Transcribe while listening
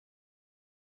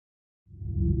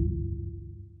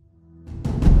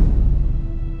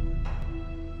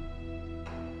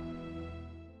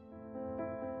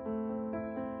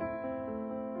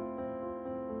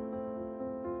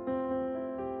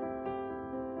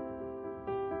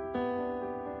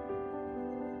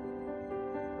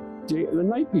The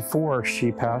night before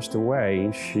she passed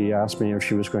away, she asked me if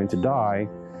she was going to die,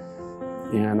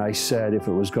 and I said if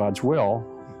it was God's will,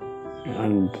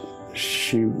 and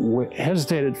she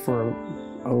hesitated for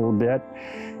a little bit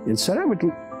and said,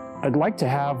 I'd like to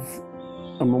have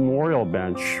a memorial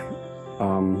bench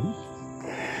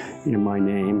in my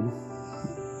name.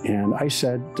 And I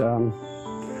said, how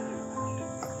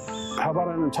about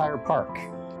an entire park?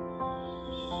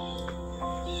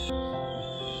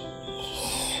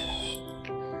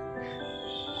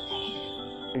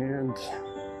 And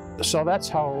so that's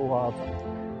how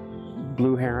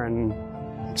Blue Heron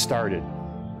started.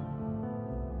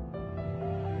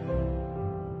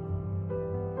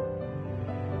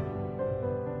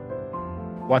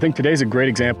 Well, I think today's a great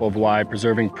example of why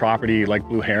preserving property like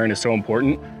Blue Heron is so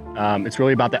important. It's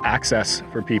really about the access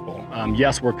for people.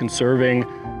 Yes, we're conserving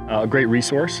a great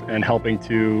resource and helping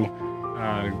to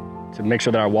make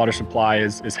sure that our water supply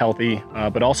is healthy,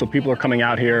 but also people are coming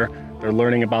out here, they're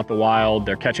learning about the wild,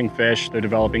 they're catching fish, they're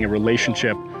developing a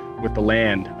relationship with the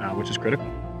land, which is critical.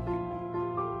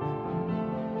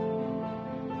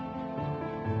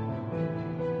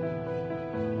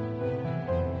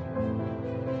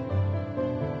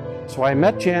 So I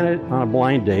met Janet on a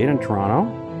blind date in Toronto,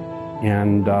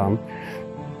 and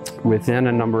within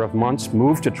a number of months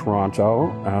moved to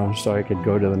Toronto so I could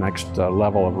go to the next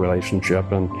level of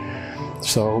relationship. And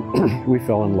so we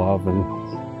fell in love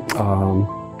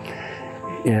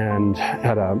and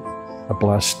had a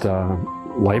blessed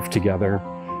life together.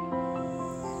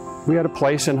 We had a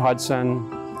place in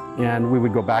Hudson, and we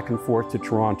would go back and forth to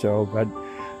Toronto, but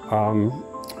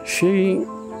she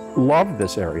loved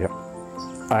this area.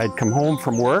 I'd come home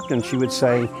from work and she would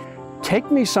say,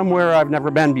 take me somewhere I've never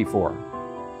been before.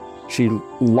 She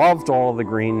loved all the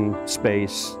green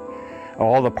space,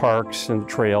 all the parks and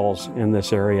trails in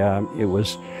this area. It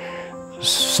was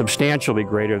substantially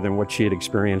greater than what she had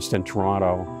experienced in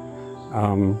Toronto.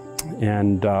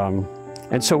 And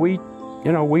so we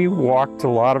walked a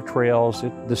lot of trails,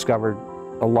 discovered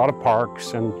a lot of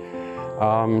parks, and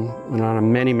on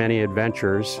many, many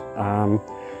adventures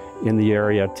in the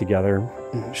area together.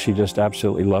 She just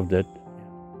absolutely loved it.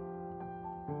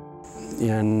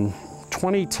 In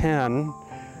 2010,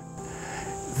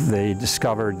 they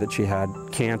discovered that she had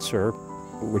cancer,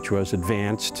 which was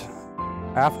advanced.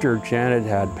 After Janet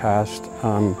had passed,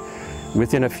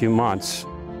 within a few months,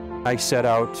 I set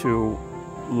out to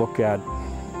look at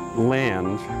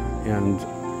land, and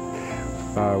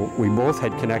we both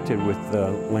had connected with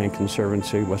the Land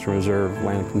Conservancy, Western Reserve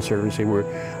Land Conservancy, where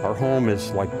our home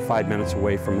is like 5 minutes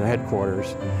away from the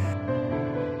headquarters.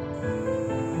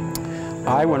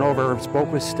 I went over,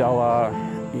 spoke with Stella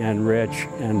and Rich,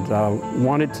 and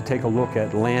wanted to take a look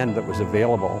at land that was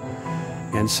available.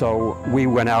 And so we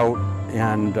went out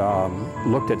and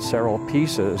looked at several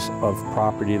pieces of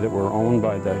property that were owned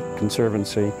by the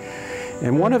Conservancy.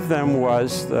 And one of them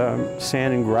was the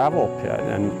sand and gravel pit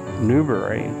in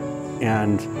Newbury.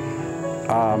 And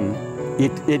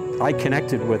I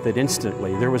connected with it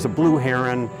instantly. There was a blue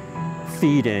heron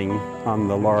feeding on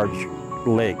the large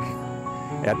lake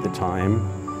at the time.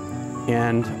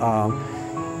 And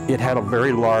it had a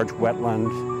very large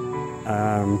wetland,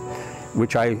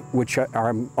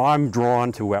 I'm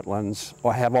drawn to wetlands.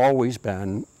 I have always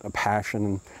been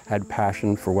had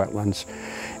passion for wetlands.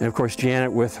 And of course,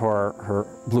 Janet with her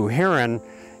blue heron,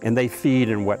 and they feed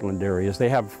in wetland areas. They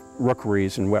have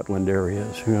rookeries in wetland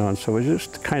areas, and so it was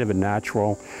just kind of a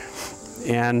natural.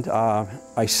 And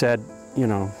I said,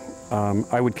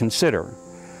 I would consider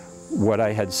what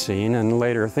I had seen, and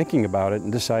later thinking about it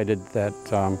and decided that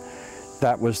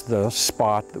that was the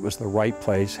spot, that was the right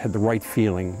place, had the right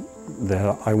feeling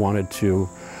that I wanted to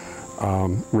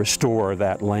restore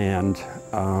that land,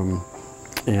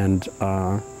 and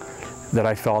that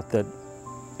I felt that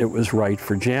it was right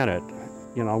for Janet.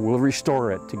 We'll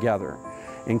restore it together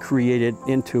and create it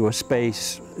into a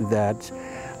space that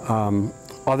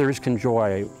others can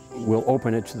enjoy. We'll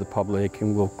open it to the public,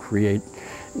 and we'll create,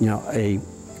 a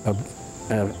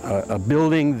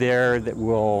building there that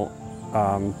will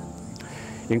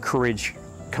encourage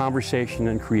conversation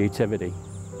and creativity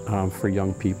for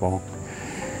young people.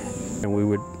 And we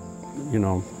would,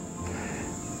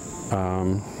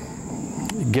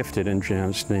 gift it in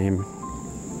Janet's name.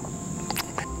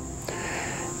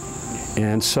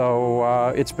 And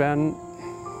so it's been,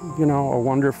 a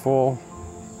wonderful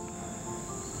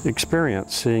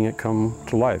experience seeing it come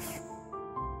to life.